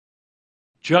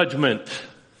Judgment.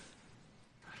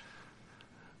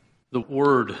 The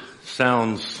word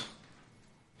sounds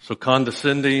so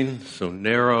condescending, so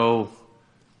narrow,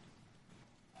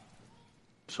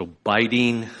 so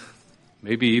biting,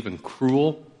 maybe even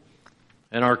cruel.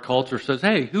 And our culture says,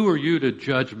 hey, who are you to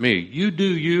judge me? You do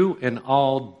you and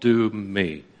I'll do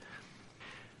me.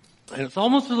 And it's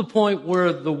almost to the point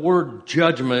where the word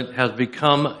judgment has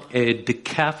become a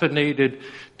decaffeinated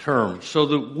term so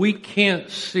that we can't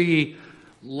see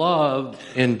love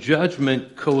and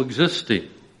judgment coexisting,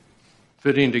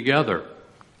 fitting together.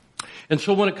 And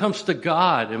so when it comes to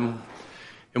God,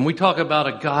 and we talk about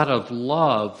a God of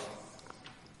love,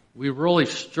 we really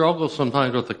struggle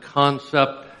sometimes with the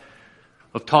concept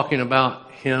of talking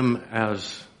about Him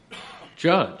as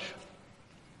judge.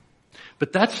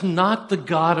 But that's not the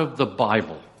God of the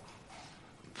Bible.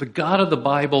 The God of the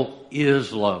Bible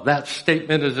is love. That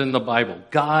statement is in the Bible.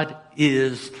 God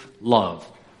is love.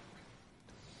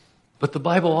 But the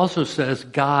Bible also says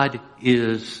God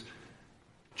is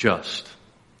just.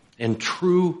 And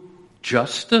true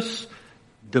justice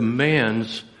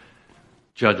demands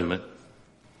judgment.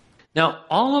 Now,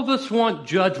 all of us want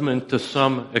judgment to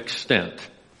some extent.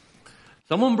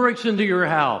 Someone breaks into your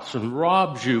house and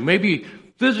robs you, maybe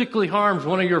physically harms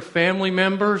one of your family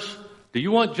members. Do you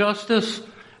want justice?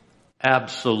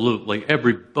 Absolutely.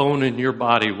 Every bone in your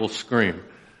body will scream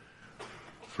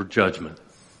for judgment.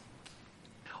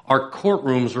 Our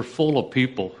courtrooms are full of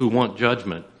people who want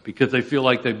judgment because they feel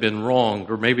like they've been wronged,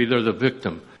 or maybe they're the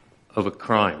victim of a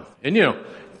crime. And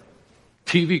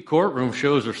TV courtroom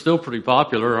shows are still pretty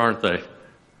popular, aren't they?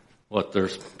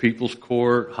 There's People's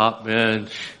Court, Hot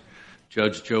Bench,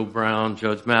 Judge Joe Brown,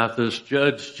 Judge Mathis,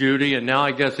 Judge Judy, and now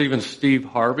I guess even Steve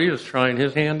Harvey is trying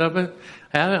his hand of it.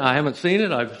 I haven't seen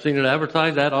it. I've seen it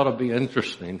advertised. That ought to be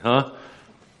interesting, huh?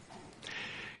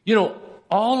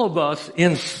 All of us,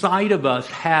 inside of us,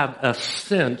 have a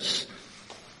sense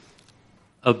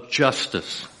of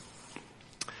justice.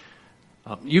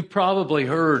 You've probably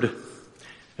heard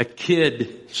a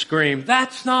kid scream,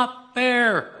 "That's not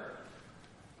fair."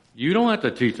 You don't have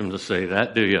to teach them to say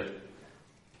that, do you?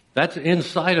 That's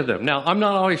inside of them. Now, I'm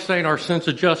not always saying our sense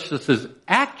of justice is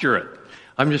accurate.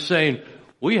 I'm just saying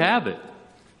we have it.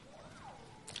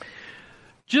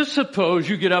 Just suppose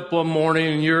you get up one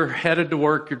morning and you're headed to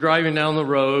work, you're driving down the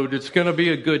road, it's going to be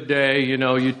a good day,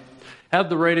 you have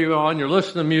the radio on, you're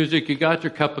listening to music, you got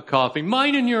your cup of coffee,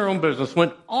 minding your own business,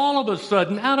 when all of a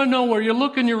sudden, out of nowhere, you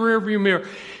look in your rearview mirror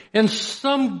and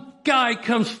some guy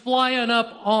comes flying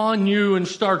up on you and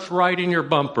starts riding your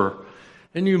bumper.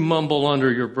 And you mumble under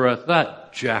your breath,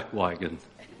 "That jackwagon."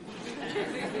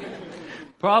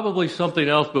 Probably something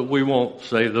else, but we won't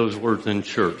say those words in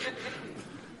church.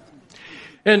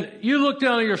 And you look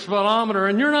down at your speedometer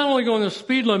and you're not only going the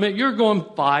speed limit, you're going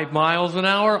 5 miles an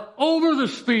hour over the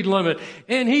speed limit.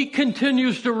 And he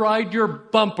continues to ride your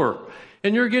bumper.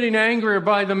 And you're getting angrier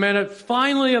by the minute.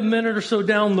 Finally, a minute or so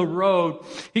down the road,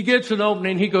 he gets an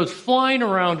opening, he goes flying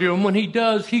around you. And when he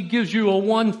does, he gives you a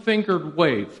one-fingered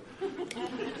wave.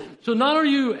 So not are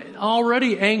you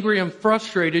already angry and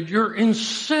frustrated, you're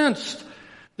incensed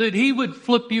that he would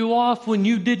flip you off when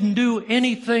you didn't do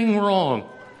anything wrong.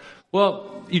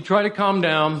 Well, you try to calm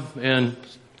down and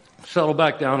settle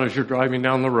back down as you're driving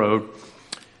down the road.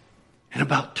 And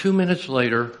about 2 minutes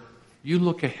later, you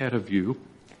look ahead of you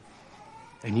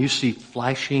and you see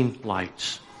flashing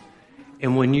lights.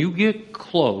 And when you get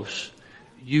close,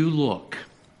 you look.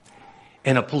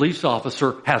 And a police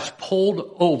officer has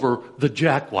pulled over the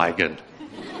jackwagon.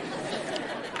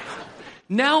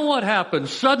 Now what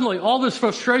happens? Suddenly, all this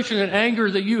frustration and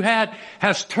anger that you had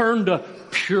has turned to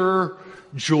pure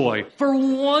joy. For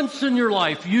once in your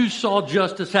life, you saw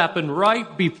justice happen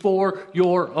right before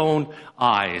your own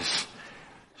eyes.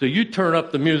 So you turn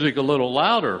up the music a little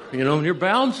louder, and you're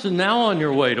bouncing now on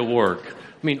your way to work.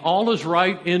 All is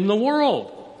right in the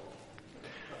world.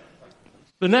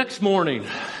 The next morning,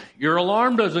 your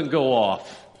alarm doesn't go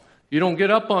off. You don't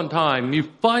get up on time. You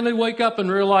finally wake up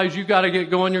and realize you got to get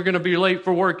going. You're going to be late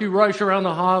for work. You rush around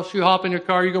the house. You hop in your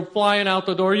car. You go flying out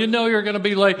the door. You know you're going to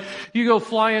be late. You go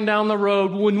flying down the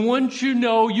road. When once you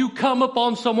know, you come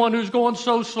upon someone who's going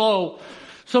so slow,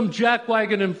 some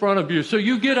jackwagon in front of you. So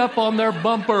you get up on their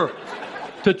bumper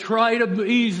to try to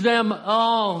ease them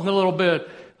a little bit.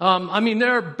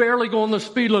 They're barely going the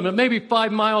speed limit, maybe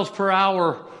 5 miles per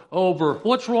hour over.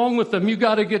 What's wrong with them? You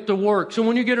got to get to work. So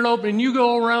when you get an opening, you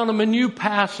go around them and you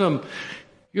pass them.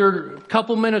 You're a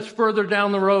couple minutes further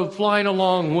down the road flying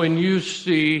along when you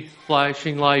see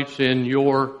flashing lights in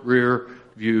your rear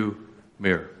view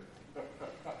mirror.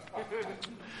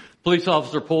 Police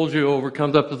officer pulls you over,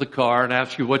 comes up to the car and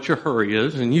asks you what your hurry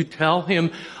is, and you tell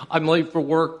him, I'm late for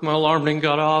work, my alarm didn't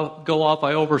go off,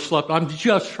 I overslept, I'm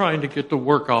just trying to get to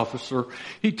work, officer.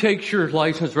 He takes your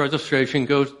license registration,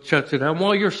 goes, checks it out.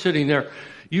 While you're sitting there,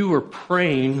 you are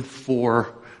praying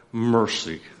for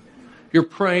mercy. You're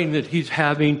praying that he's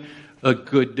having a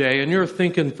good day, and you're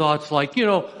thinking thoughts like,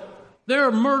 there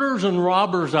are murders and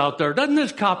robbers out there. Doesn't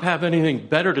this cop have anything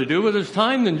better to do with his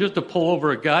time than just to pull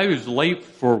over a guy who's late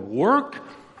for work?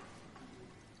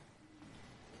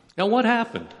 Now, what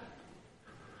happened?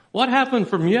 What happened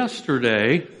from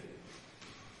yesterday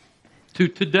to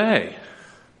today?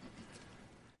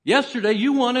 Yesterday,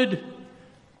 you wanted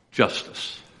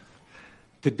justice.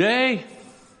 Today,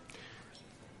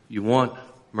 you want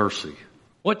mercy.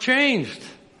 What changed?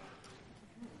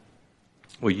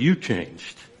 Well, you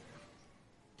changed.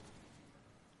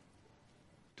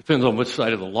 Depends on which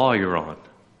side of the law you're on.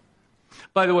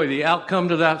 By the way, the outcome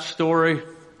to that story,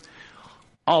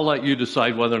 I'll let you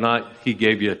decide whether or not he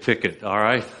gave you a ticket, all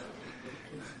right?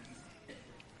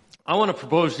 I want to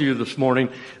propose to you this morning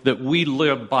that we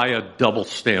live by a double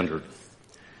standard.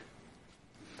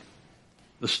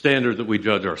 The standard that we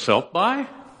judge ourselves by,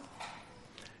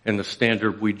 and the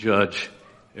standard we judge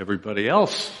everybody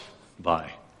else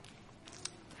by.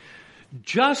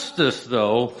 Justice,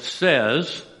 though,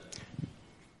 says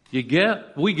we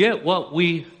get what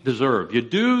we deserve. You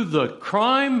do the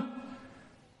crime,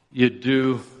 you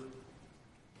do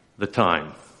the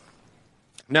time.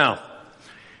 Now,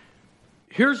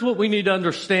 here's what we need to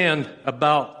understand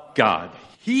about God.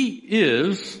 He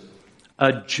is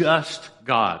a just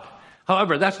God.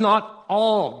 However, that's not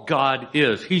all God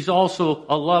is. He's also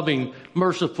a loving,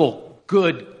 merciful,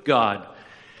 good God.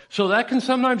 So that can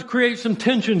sometimes create some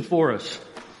tension for us.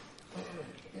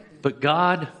 But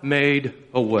God made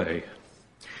a way.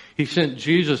 He sent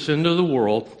Jesus into the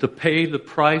world to pay the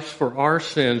price for our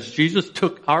sins. Jesus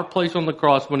took our place on the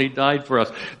cross when he died for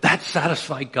us. That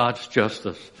satisfied God's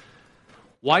justice.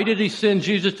 Why did he send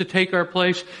Jesus to take our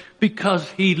place? Because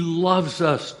he loves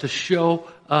us, to show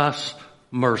us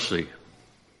mercy.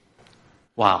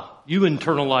 Wow, you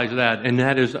internalize that, and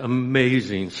that is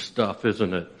amazing stuff,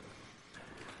 isn't it?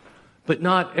 But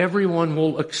not everyone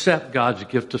will accept God's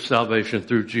gift of salvation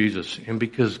through Jesus. And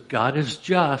because God is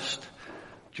just,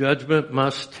 judgment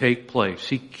must take place.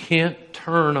 He can't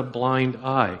turn a blind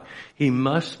eye. He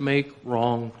must make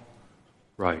wrong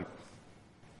right.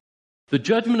 The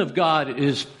judgment of God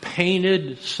is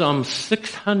painted some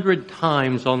 600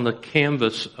 times on the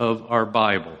canvas of our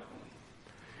Bible.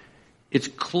 It's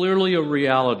clearly a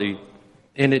reality,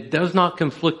 and it does not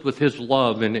conflict with his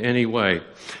love in any way.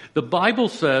 The Bible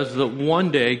says that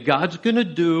one day God's going to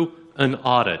do an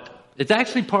audit. It's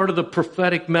actually part of the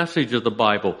prophetic message of the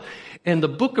Bible. And the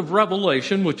book of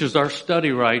Revelation, which is our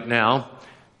study right now,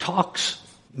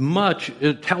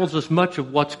 it tells us much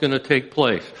of what's going to take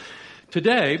place.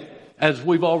 Today, as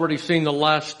we've already seen the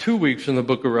last 2 weeks in the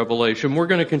book of Revelation, we're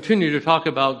going to continue to talk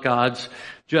about God's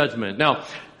judgment. Now,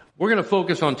 we're going to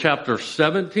focus on chapter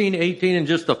 17, 18, and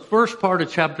just the first part of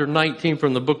chapter 19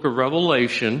 from the book of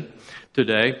Revelation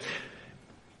today.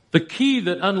 The key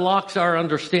that unlocks our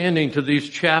understanding to these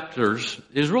chapters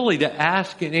is really to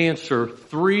ask and answer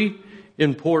three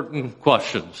important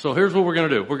questions. So here's what we're going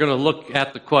to do. We're going to look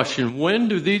at the question, when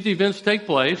do these events take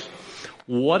place?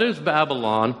 What is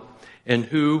Babylon? And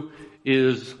who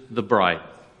is the bride?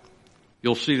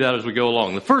 You'll see that as we go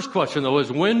along. The first question, though,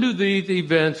 is when do these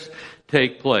events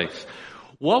take place?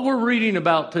 What we're reading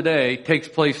about today takes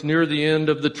place near the end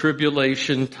of the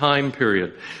tribulation time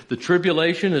period. The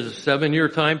tribulation is a 7-year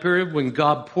time period when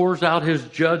God pours out his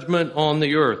judgment on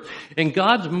the earth. And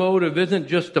God's motive isn't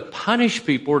just to punish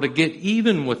people or to get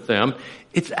even with them.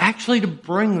 It's actually to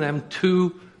bring them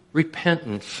to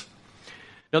repentance.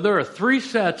 Now, there are 3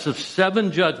 sets of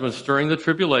 7 judgments during the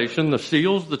tribulation: the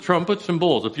seals, the trumpets, and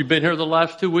bowls. If you've been here the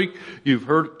last 2 weeks, you've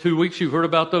heard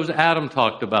about those. Adam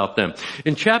talked about them.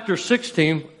 In chapter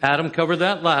 16, Adam covered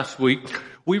that last week.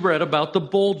 We read about the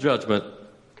bowl judgment.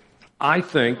 I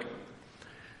think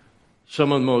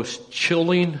some of the most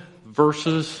chilling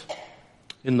verses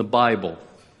in the Bible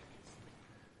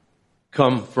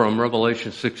come from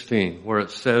Revelation 16, where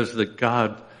it says that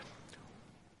God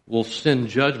will send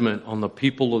judgment on the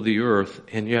people of the earth,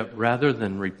 and yet rather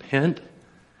than repent,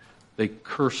 they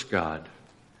curse God.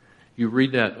 You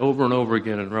read that over and over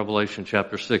again in Revelation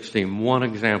chapter 16. One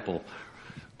example,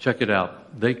 check it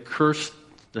out. They cursed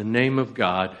the name of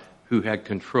God who had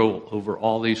control over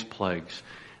all these plagues.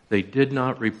 They did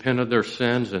not repent of their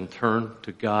sins and turn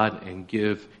to God and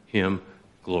give him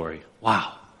glory.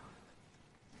 Wow.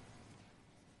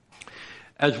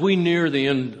 As we near the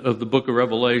end of the book of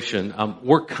Revelation,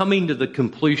 we're coming to the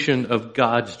completion of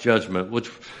God's judgment,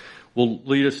 which will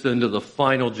lead us into the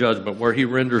final judgment where he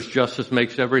renders justice,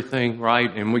 makes everything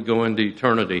right, and we go into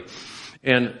eternity.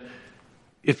 And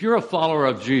if you're a follower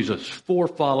of Jesus, for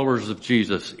followers of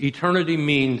Jesus, eternity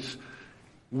means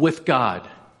with God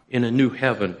in a new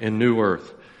heaven and new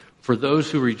earth. For those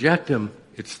who reject him,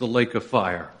 it's the lake of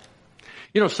fire.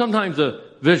 You know, sometimes a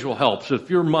visual helps. If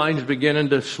your mind's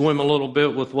beginning to swim a little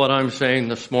bit with what I'm saying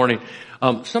this morning,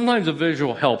 sometimes a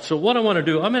visual helps. So what I want to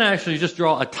do, I'm going to actually just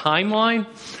draw a timeline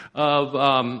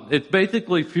of, it's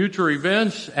basically future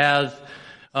events as,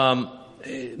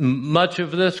 much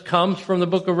of this comes from the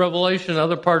book of Revelation and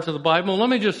other parts of the Bible. Let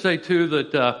me just say too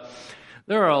that,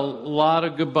 there are a lot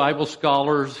of good Bible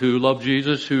scholars who love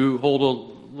Jesus who hold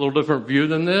a little different view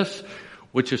than this,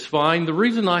 which is fine. The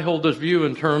reason I hold this view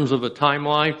in terms of a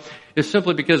timeline is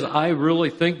simply because I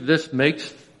really think this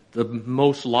makes the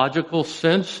most logical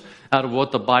sense out of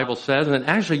what the Bible says. And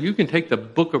actually, you can take the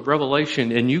book of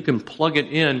Revelation and you can plug it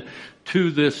in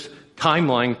to this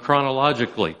timeline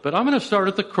chronologically. But I'm going to start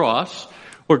at the cross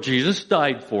where Jesus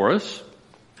died for us.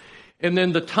 And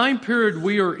then the time period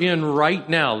we are in right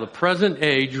now, the present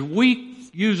age, we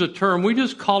use a term, we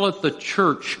just call it the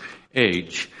church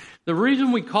age. The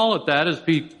reason we call it that is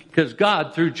because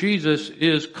God, through Jesus,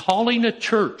 is calling a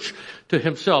church to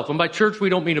himself. And by church, we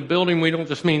don't mean a building. We don't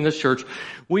just mean this church.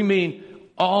 We mean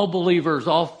all believers,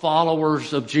 all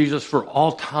followers of Jesus for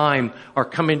all time are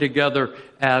coming together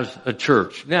as a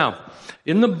church. Now,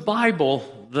 in the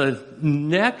Bible, the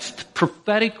next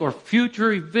prophetic or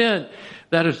future event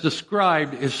that is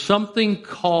described is something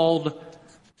called,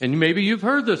 and maybe you've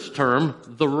heard this term,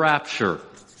 the rapture.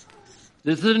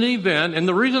 This is an event, and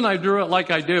the reason I drew it like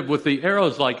I did with the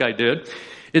arrows like I did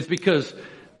is because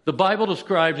the Bible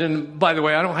describes, and by the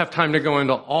way, I don't have time to go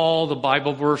into all the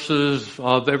Bible verses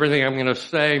of everything I'm going to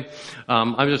say.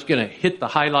 I'm just going to hit the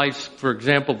highlights. For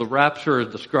example, the rapture is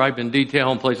described in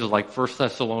detail in places like 1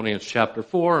 Thessalonians chapter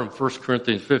 4 and 1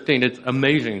 Corinthians 15. It's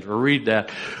amazing to read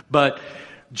that. But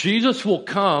Jesus will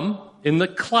come in the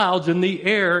clouds, in the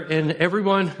air, and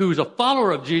everyone who's a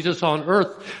follower of Jesus on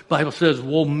earth, the Bible says,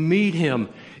 will meet him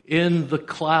in the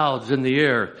clouds, in the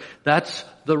air. That's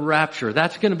the rapture.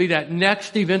 That's going to be that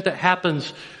next event that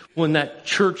happens when that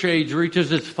church age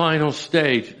reaches its final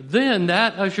stage. Then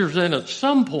that ushers in at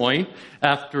some point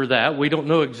after that, we don't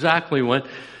know exactly when,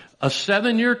 a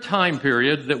 7-year time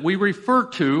period that we refer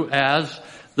to as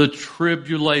the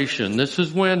tribulation. This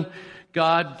is when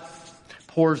God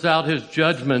pours out his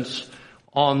judgments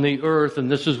on the earth, and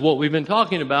this is what we've been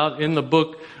talking about in the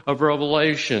book of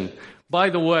Revelation. By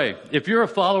the way, if you're a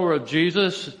follower of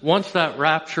Jesus, once that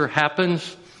rapture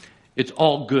happens, it's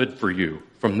all good for you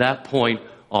from that point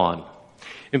on.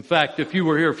 In fact, if you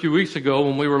were here a few weeks ago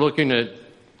when we were looking at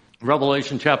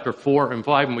Revelation chapter 4 and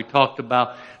 5, and we talked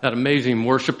about that amazing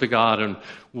worship to God and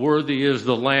worthy is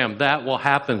the Lamb, that will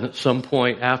happen at some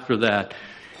point after that.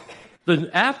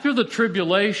 Then after the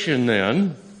tribulation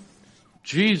then,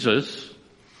 Jesus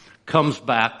comes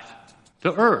back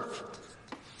to earth.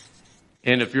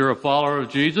 And if you're a follower of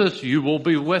Jesus, you will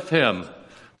be with him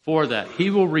for that. He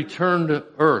will return to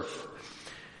earth.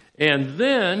 And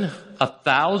then a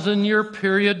 1,000-year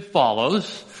period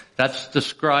follows. That's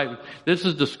described. This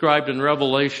is described in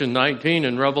Revelation 19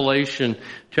 and Revelation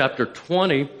chapter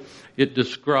 20. It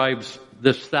describes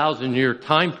this 1,000-year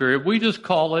time period. We just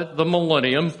call it the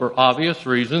millennium for obvious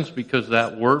reasons because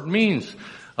that word means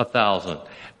 1,000.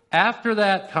 After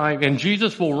that time, and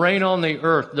Jesus will reign on the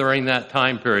earth during that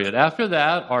time period. After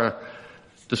that are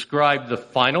described the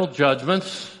final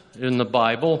judgments in the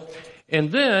Bible.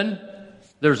 And then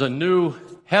there's a new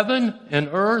heaven and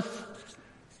earth.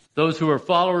 Those who are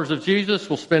followers of Jesus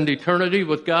will spend eternity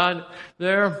with God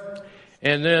there.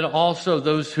 And then also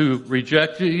those who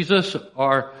reject Jesus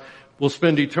will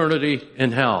spend eternity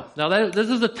in hell. Now this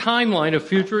is a timeline of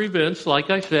future events.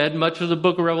 Like I said, much of the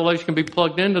book of Revelation can be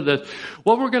plugged into this.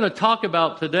 What we're going to talk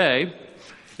about today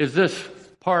is this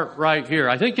part right here.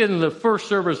 I think in the first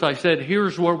service I said,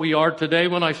 here's where we are today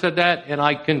when I said that, and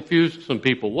I confused some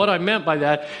people. What I meant by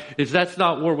that is that's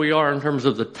not where we are in terms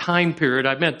of the time period.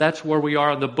 I meant that's where we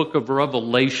are in the book of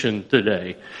Revelation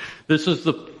today. This is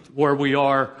where we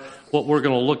are, what we're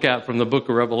going to look at from the book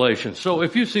of Revelation. So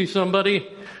if you see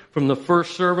somebody from the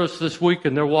first service this week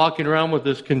and they're walking around with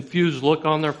this confused look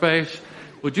on their face,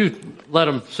 would you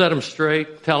set them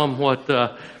straight, tell them what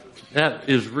that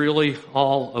is really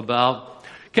all about?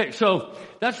 Okay, so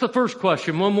that's the first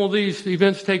question. When will these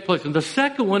events take place? And the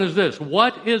second one is this: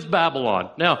 what is Babylon?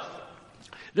 Now,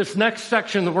 this next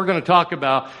section that we're going to talk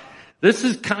about, this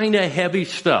is kind of heavy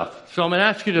stuff. So I'm going to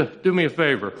ask you to do me a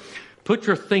favor. Put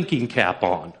your thinking cap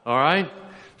on, all right?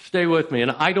 Stay with me.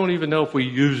 And I don't even know if we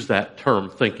use that term,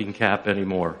 thinking cap,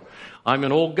 anymore. I'm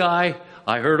an old guy.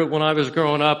 I heard it when I was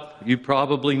growing up. You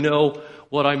probably know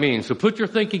what I mean. So put your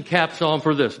thinking caps on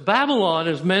for this. Babylon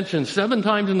is mentioned 7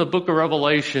 times in the book of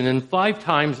Revelation and 5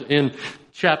 times in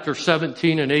chapter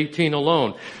 17 and 18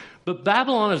 alone. But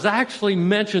Babylon is actually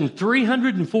mentioned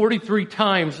 343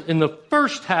 times in the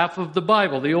first half of the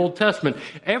Bible, the Old Testament.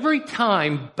 Every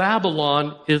time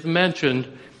Babylon is mentioned,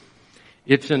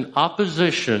 it's in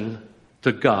opposition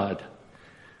to God.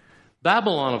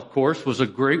 Babylon, of course, was a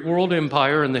great world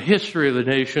empire in the history of the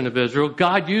nation of Israel.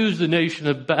 God used the nation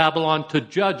of Babylon to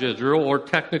judge Israel, or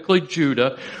technically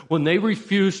Judah, when they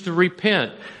refused to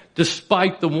repent,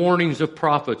 despite the warnings of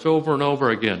prophets over and over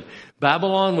again.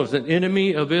 Babylon was an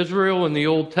enemy of Israel in the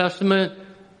Old Testament,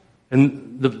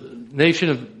 and the nation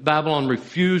of Babylon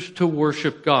refused to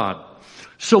worship God.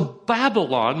 So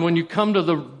Babylon, when you come to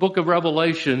the book of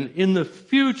Revelation, in the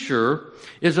future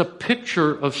is a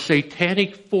picture of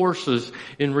satanic forces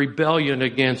in rebellion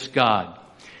against God.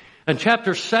 And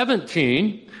chapter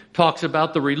 17 talks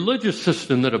about the religious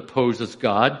system that opposes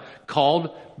God,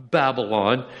 called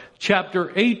Babylon.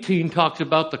 Chapter 18 talks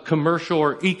about the commercial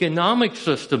or economic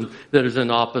system that is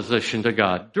in opposition to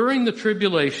God. During the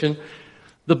tribulation,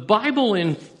 the Bible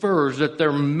infers that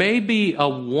there may be a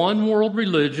one-world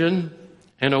religion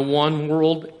and a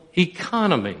one-world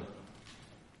economy.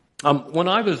 When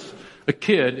I was a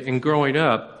kid and growing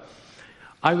up,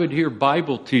 I would hear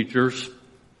Bible teachers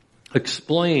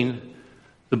explain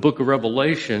the book of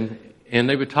Revelation, and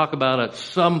they would talk about at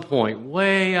some point,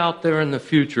 way out there in the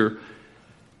future,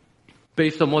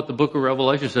 based on what the book of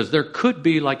Revelation says, there could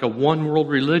be like a one-world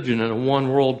religion and a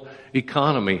one-world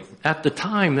economy. At the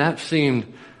time, that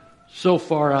seemed so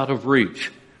far out of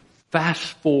reach.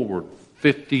 Fast forward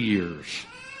 50 years.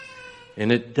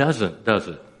 And it doesn't, does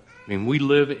it? I mean, we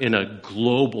live in a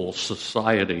global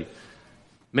society.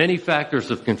 Many factors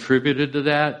have contributed to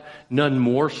that, none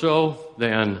more so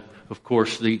than, of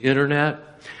course, the internet.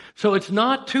 So it's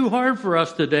not too hard for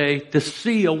us today to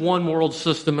see a one-world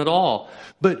system at all,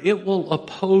 but it will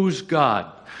oppose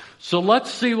God. So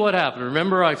let's see what happened.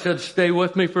 Remember, I said stay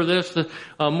with me for this. We're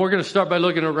going to start by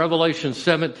looking at Revelation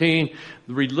 17,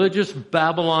 the religious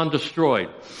Babylon destroyed.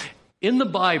 In the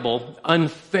Bible,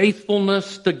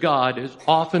 unfaithfulness to God is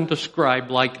often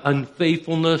described like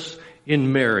unfaithfulness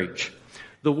in marriage.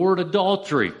 The word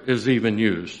adultery is even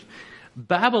used.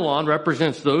 Babylon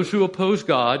represents those who oppose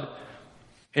God,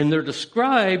 and they're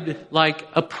described like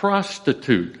a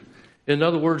prostitute. In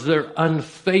other words, they're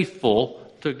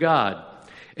unfaithful to God.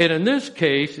 And in this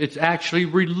case, it's actually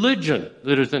religion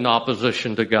that is in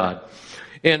opposition to God.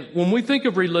 And when we think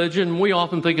of religion, we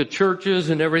often think of churches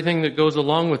and everything that goes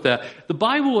along with that. The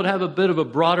Bible would have a bit of a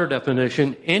broader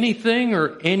definition. Anything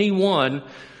or anyone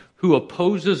who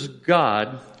opposes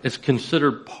God is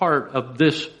considered part of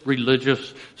this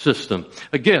religious system.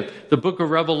 Again, the book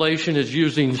of Revelation is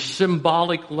using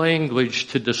symbolic language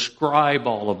to describe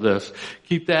all of this.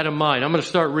 Keep that in mind. I'm going to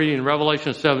start reading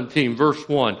Revelation 17, verse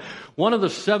 1. One of the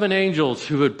 7 angels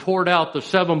who had poured out the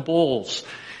 7 bowls,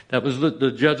 that was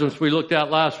the judgments we looked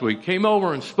at last week, came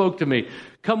over and spoke to me.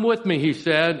 Come with me, he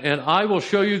said, and I will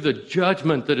show you the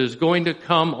judgment that is going to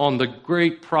come on the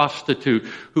great prostitute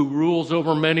who rules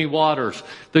over many waters.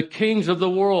 The kings of the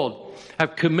world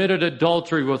have committed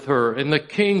adultery with her, and the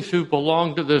kings who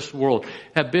belong to this world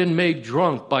have been made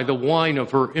drunk by the wine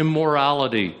of her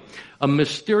immorality. A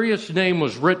mysterious name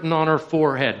was written on her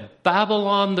forehead,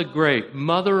 Babylon the Great,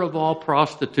 mother of all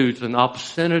prostitutes and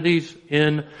obscenities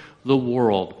in the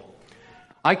world.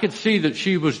 I could see that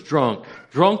she was drunk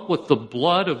with the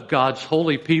blood of God's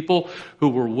holy people who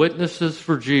were witnesses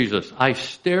for Jesus. I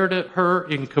stared at her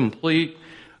in complete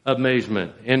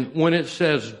amazement. And when it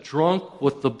says drunk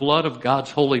with the blood of God's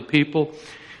holy people,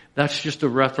 that's just a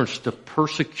reference to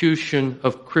persecution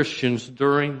of Christians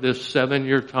during this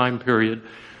 7-year time period,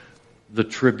 the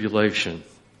tribulation.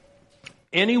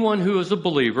 Anyone who is a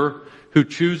believer, who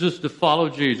chooses to follow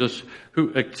Jesus,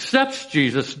 who accepts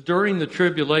Jesus during the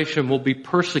tribulation, will be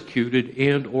persecuted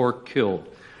and or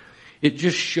killed. It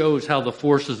just shows how the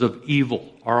forces of evil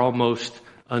are almost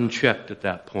unchecked at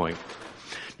that point.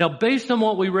 Now, based on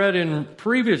what we read in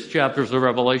previous chapters of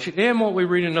Revelation and what we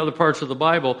read in other parts of the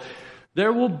Bible,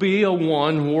 there will be a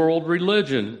one-world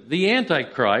religion. The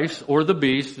Antichrist, or the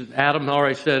beast, Adam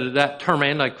already said that term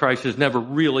Antichrist is never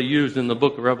really used in the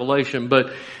book of Revelation,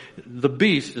 but the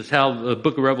beast is how the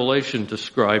book of Revelation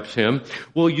describes him,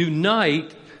 will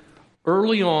unite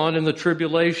early on in the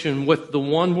tribulation with the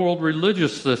one world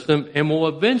religious system and will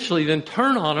eventually then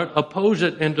turn on it, oppose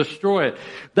it, and destroy it.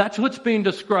 That's what's being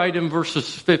described in verses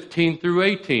 15 through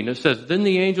 18. It says, "Then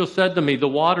the angel said to me, the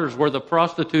waters where the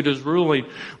prostitute is ruling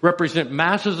represent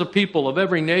masses of people of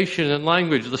every nation and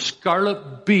language. The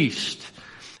scarlet beast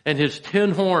and his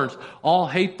 10 horns all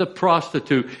hate the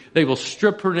prostitute. They will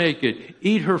strip her naked,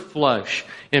 eat her flesh,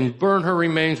 and burn her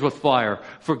remains with fire.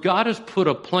 For God has put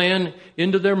a plan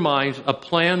into their minds, a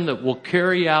plan that will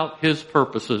carry out his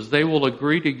purposes. They will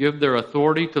agree to give their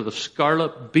authority to the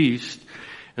scarlet beast,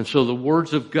 and so the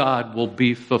words of God will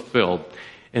be fulfilled."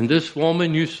 And this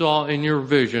woman you saw in your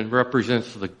vision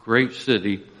represents the great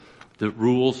city that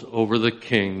rules over the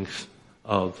kings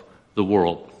of the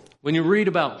world. When you read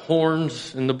about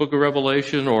horns in the book of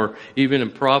Revelation or even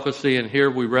in prophecy, and here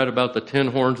we read about the 10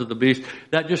 horns of the beast,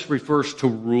 that just refers to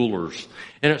rulers.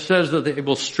 And it says that they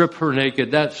will strip her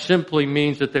naked. That simply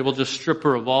means that they will just strip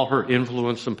her of all her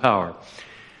influence and power.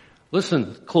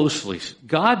 Listen closely.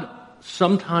 God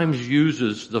sometimes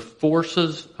uses the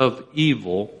forces of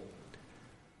evil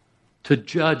to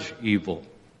judge evil.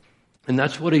 And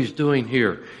that's what he's doing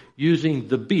here, using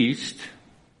the beast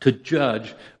to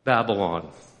judge Babylon.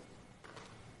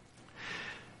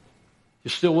 You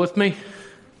still with me?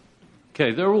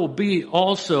 Okay, there will be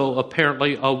also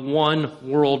apparently a one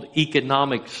world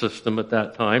economic system at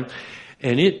that time,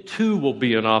 and it too will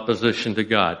be in opposition to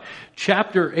God.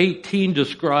 Chapter 18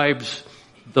 describes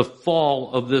the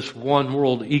fall of this one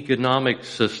world economic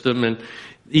system, and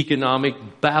economic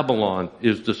Babylon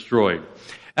is destroyed.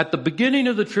 At the beginning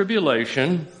of the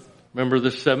tribulation, remember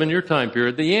this 7-year time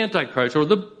period, the Antichrist or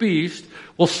the beast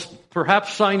will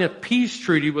perhaps sign a peace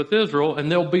treaty with Israel,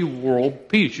 and there'll be world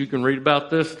peace. You can read about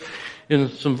this in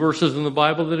some verses in the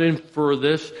Bible that infer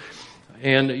this,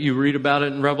 and you read about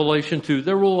it in Revelation 2.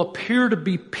 There will appear to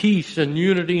be peace and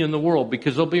unity in the world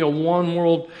because there'll be a one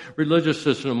world religious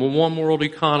system, a one world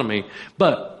economy.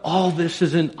 But all this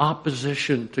is in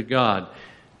opposition to God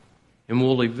and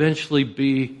will eventually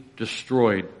be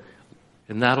destroyed.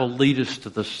 And that'll lead us to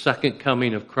the second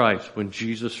coming of Christ when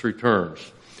Jesus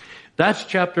returns. That's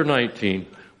chapter 19,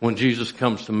 when Jesus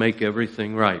comes to make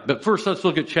everything right. But first, let's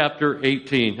look at chapter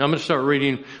 18. I'm going to start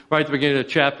reading right at the beginning of the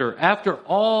chapter. "After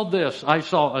all this, I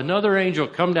saw another angel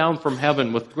come down from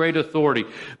heaven with great authority.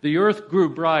 The earth grew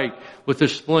bright with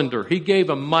his splendor. He gave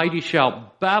a mighty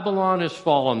shout, 'Babylon is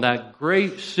fallen, that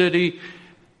great city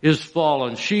is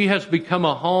fallen. She has become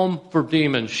a home for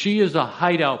demons. She is a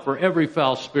hideout for every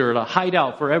foul spirit, a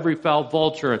hideout for every foul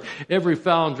vulture and every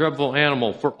foul and dreadful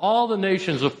animal. For all the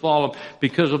nations have fallen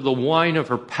because of the wine of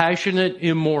her passionate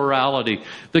immorality.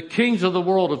 The kings of the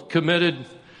world have committed,'"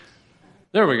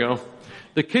 there we go,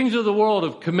 "the kings of the world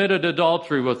have committed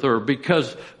adultery with her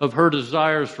because of her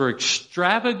desires for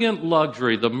extravagant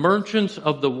luxury. The merchants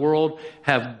of the world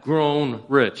have grown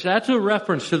rich." That's a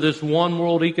reference to this one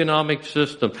world economic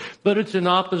system, but it's in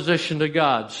opposition to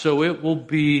God, so it will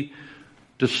be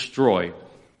destroyed.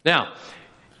 Now,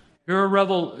 here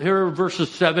are verses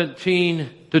 17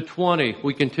 to 20.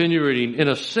 We continue reading. "In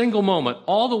a single moment,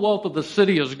 all the wealth of the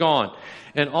city is gone,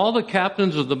 and all the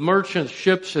captains of the merchant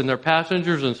ships and their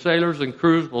passengers and sailors and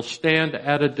crews will stand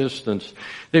at a distance.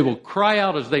 They will cry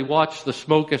out as they watch the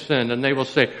smoke ascend, and they will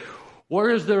say, 'Where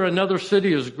is there another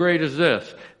city as great as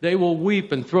this?' They will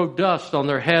weep and throw dust on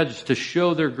their heads to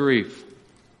show their grief.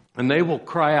 And they will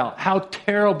cry out, 'How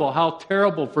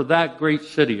terrible for that great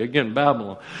city,'" again,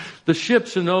 Babylon. "The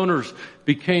ships and owners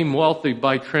became wealthy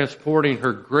by transporting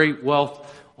her great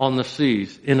wealth on the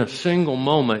seas. In a single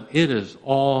moment, it is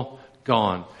all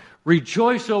gone.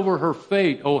 Rejoice over her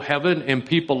fate, O heaven and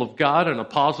people of God and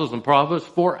apostles and prophets,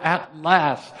 for at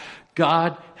last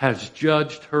God has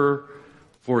judged her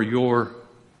for your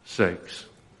sakes."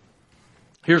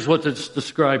 Here's what it's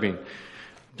describing.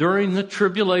 During the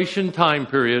tribulation time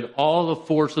period, all the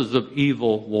forces of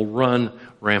evil will run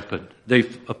rampant. They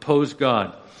oppose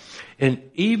God. And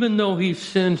even though he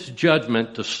sends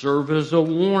judgment to serve as a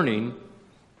warning,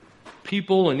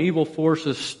 people and evil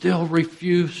forces still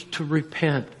refuse to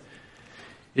repent.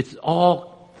 It's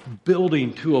all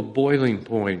building to a boiling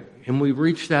point. And we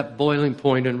reach that boiling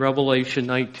point in Revelation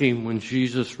 19 when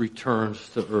Jesus returns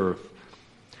to earth.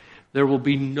 There will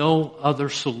be no other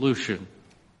solution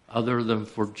other than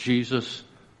for Jesus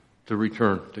to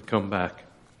return, to come back.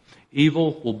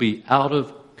 Evil will be out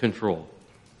of control.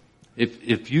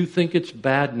 If you think it's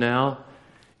bad now,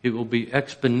 it will be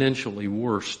exponentially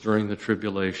worse during the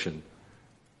tribulation.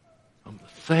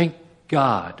 Thank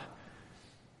God,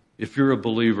 if you're a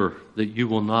believer, that you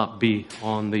will not be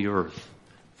on the earth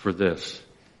for this.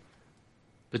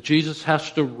 But Jesus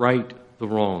has to right the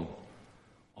wrong.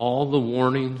 All the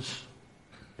warnings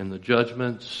and the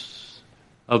judgments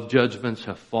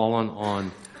have fallen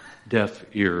on deaf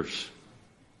ears.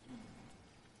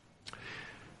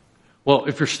 Well,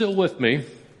 if you're still with me,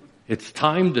 it's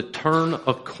time to turn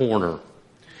a corner.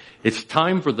 It's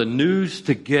time for the news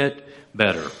to get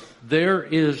better. There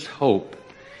is hope.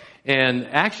 And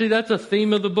actually, that's a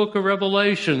theme of the book of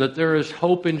Revelation, that there is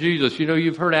hope in Jesus. You know,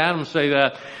 you've heard Adam say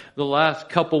that the last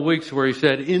couple weeks where he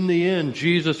said, in the end,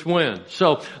 Jesus wins.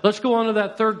 So let's go on to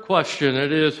that third question.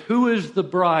 It is, who is the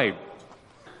bride?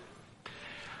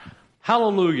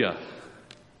 Hallelujah.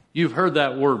 You've heard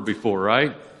that word before,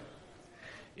 right?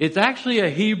 It's actually a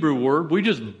Hebrew word. We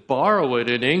just borrow it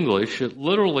in English. It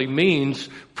literally means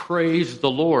praise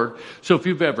the Lord. So if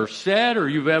you've ever said or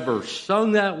you've ever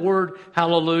sung that word,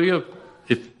 hallelujah,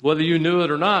 whether you knew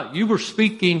it or not, you were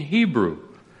speaking Hebrew.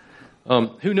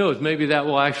 Who knows? Maybe that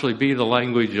will actually be the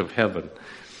language of heaven.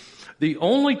 The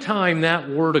only time that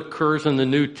word occurs in the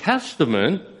New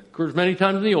Testament, occurs many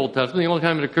times in the Old Testament, the only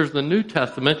time it occurs in the New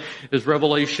Testament is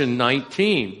Revelation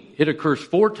 19. It occurs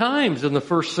 4 times in the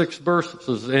first 6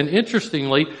 verses. And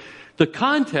interestingly, the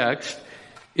context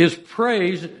is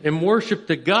praise and worship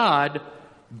to God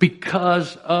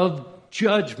because of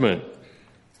judgment.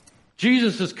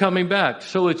 Jesus is coming back,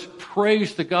 so it's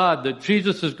praise to God that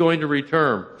Jesus is going to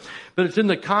return. But it's in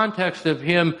the context of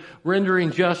Him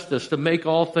rendering justice to make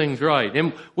all things right.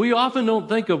 And we often don't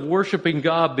think of worshiping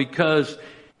God because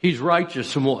He's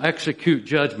righteous and will execute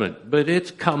judgment, but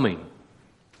it's coming.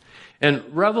 And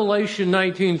Revelation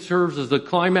 19 serves as the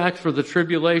climax for the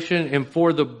tribulation and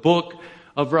for the book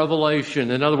of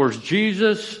Revelation. In other words,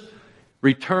 Jesus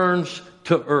returns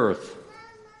to earth.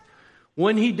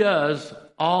 When He does,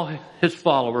 all His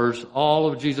followers, all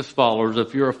of Jesus' followers,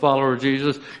 if you're a follower of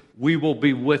Jesus, we will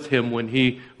be with Him when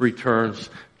He returns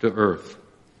to earth.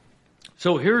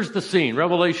 So here's the scene,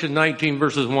 Revelation 19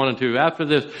 verses 1 and 2. After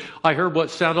this, I heard what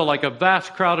sounded like a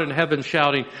vast crowd in heaven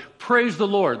shouting, praise the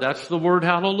Lord. That's the word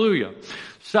hallelujah.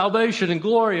 Salvation and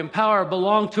glory and power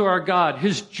belong to our God.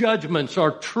 His judgments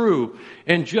are true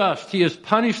and just. He has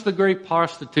punished the great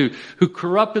prostitute who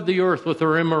corrupted the earth with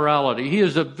her immorality. He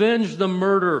has avenged the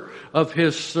murder of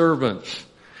His servants.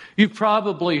 You've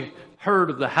probably heard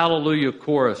of the Hallelujah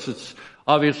chorus. It's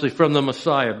obviously from the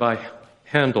Messiah by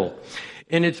Handel.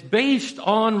 And it's based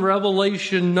on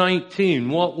Revelation 19,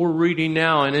 what we're reading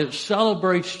now, and it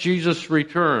celebrates Jesus'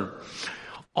 return.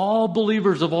 All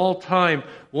believers of all time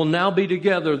will now be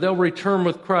together. They'll return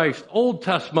with Christ. Old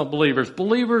Testament believers,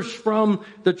 believers from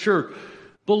the church,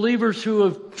 believers who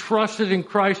have trusted in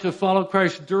Christ, have followed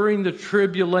Christ during the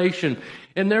tribulation.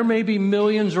 And there may be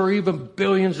millions or even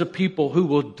billions of people who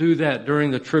will do that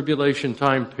during the tribulation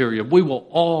time period. We will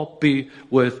all be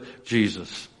with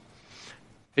Jesus.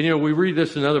 And you know, we read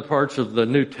this in other parts of the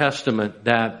New Testament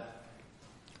that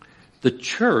the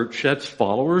church, that's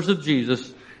followers of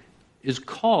Jesus, is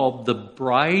called the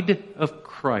bride of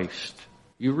Christ.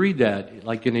 You read that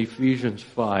like in Ephesians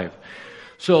 5.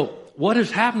 So what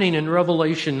is happening in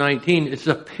Revelation 19 is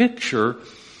a picture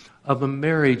of a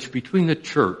marriage between the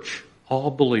church,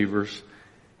 all believers,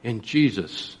 and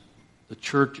Jesus. The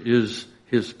church is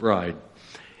His bride.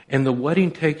 And the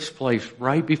wedding takes place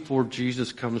right before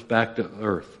Jesus comes back to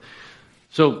earth.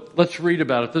 So let's read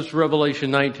about it. This is Revelation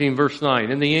 19, verse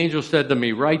 9. And the angel said to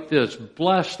me, write this,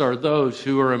 blessed are those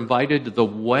who are invited to the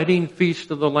wedding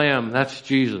feast of the Lamb. That's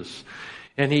Jesus.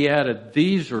 And he added,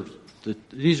 these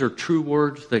are true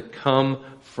words that come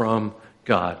from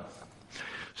God.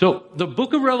 So the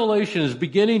book of Revelation is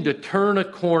beginning to turn a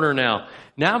corner now.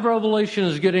 Now Revelation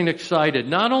is getting excited.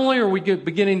 Not only are we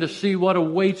beginning to see what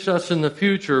awaits us in the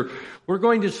future, we're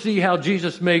going to see how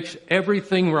Jesus makes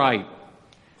everything right.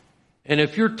 And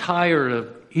if you're tired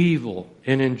of evil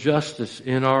and injustice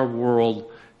in our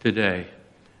world today,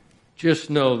 just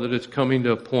know that it's coming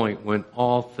to a point when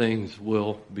all things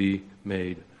will be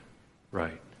made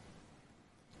right.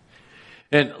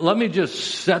 And let me just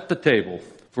set the table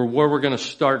for where we're going to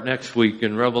start next week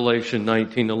in Revelation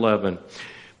 19:11.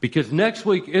 Because next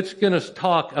week it's going to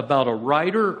talk about a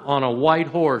rider on a white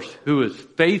horse who is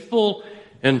faithful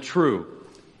and true.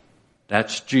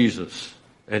 That's Jesus.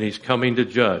 And He's coming to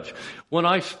judge. When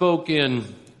I spoke in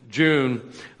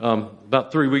June,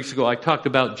 about 3 weeks ago, I talked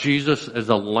about Jesus as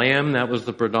a lamb. That was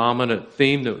the predominant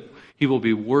theme, that He will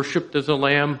be worshipped as a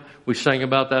lamb. We sang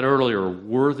about that earlier.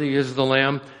 Worthy is the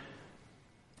lamb.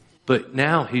 But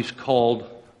now He's called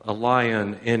a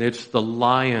lion, and it's the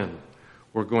lion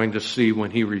we're going to see when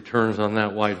He returns on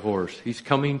that white horse. He's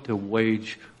coming to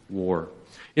wage war.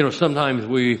 You know, sometimes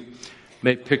we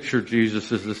may picture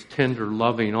Jesus as this tender,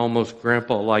 loving, almost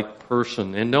grandpa-like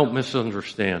person. And don't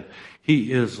misunderstand.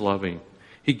 He is loving.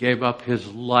 He gave up His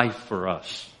life for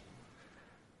us.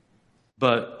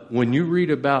 But when you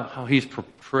read about how he's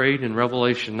portrayed in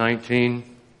Revelation 19,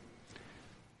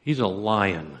 he's a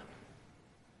lion.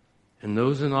 And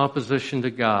those in opposition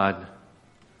to God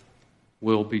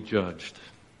will be judged.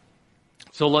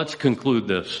 So let's conclude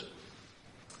this.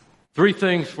 3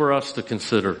 things for us to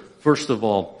consider. First of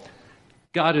all,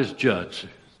 God is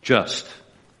just.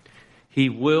 He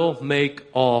will make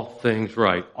all things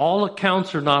right. All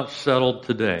accounts are not settled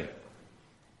today,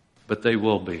 but they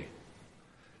will be.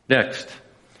 Next,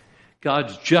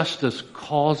 God's justice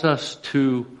calls us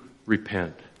to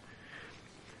repent.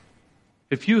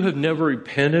 If you have never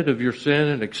repented of your sin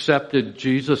and accepted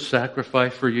Jesus'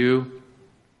 sacrifice for you,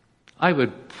 I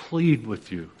would plead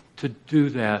with you to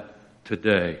do that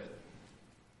today.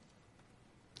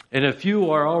 And if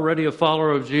you are already a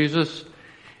follower of Jesus,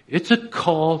 it's a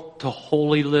call to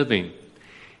holy living.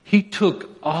 He took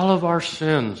all of our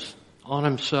sins on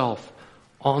himself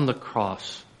on the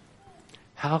cross.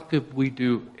 How could we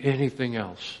do anything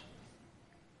else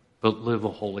but live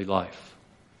a holy life?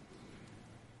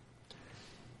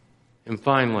 And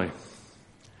finally,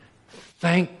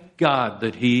 thank God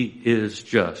that he is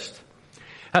just.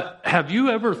 Have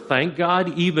you ever thanked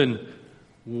God, even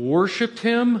worshiped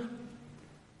him?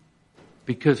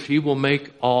 Because he will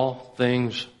make all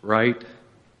things right.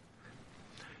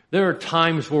 There are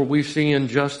times where we see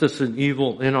injustice and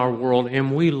evil in our world,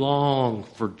 and we long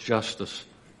for justice,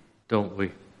 don't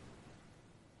we?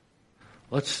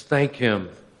 Let's thank him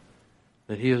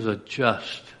that he is a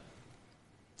just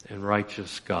and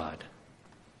righteous God.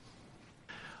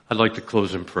 I'd like to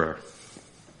close in prayer.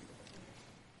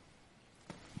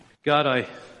 God, I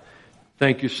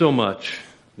thank you so much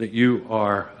that you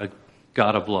are a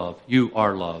God of love. You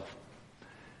are love.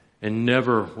 And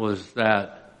never was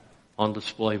that on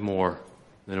display more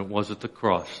than it was at the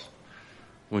cross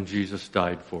when Jesus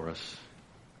died for us.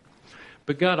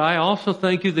 But God, I also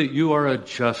thank you that you are a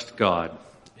just God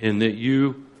and that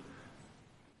you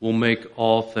will make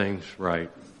all things right.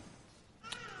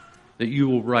 That you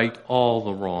will right all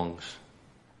the wrongs.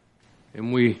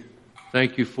 And we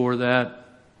thank you for that.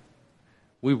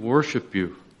 We worship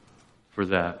you for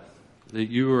that. That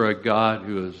you are a God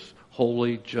who is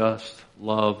holy, just,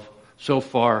 love, so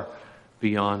far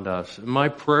beyond us. And my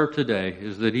prayer today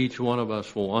is that each one of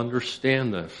us will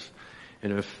understand this.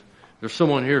 And if there's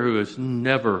someone here who has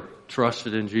never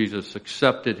trusted in Jesus,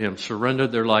 accepted him,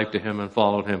 surrendered their life to him and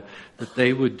followed him, that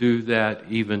they would do that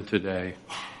even today.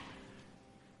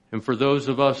 And for those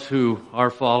of us who are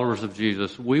followers of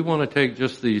Jesus, we want to take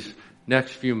just these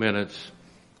next few minutes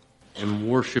and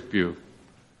worship you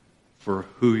for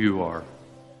who you are.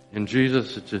 In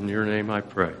Jesus, it's in your name I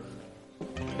pray.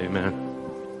 Amen.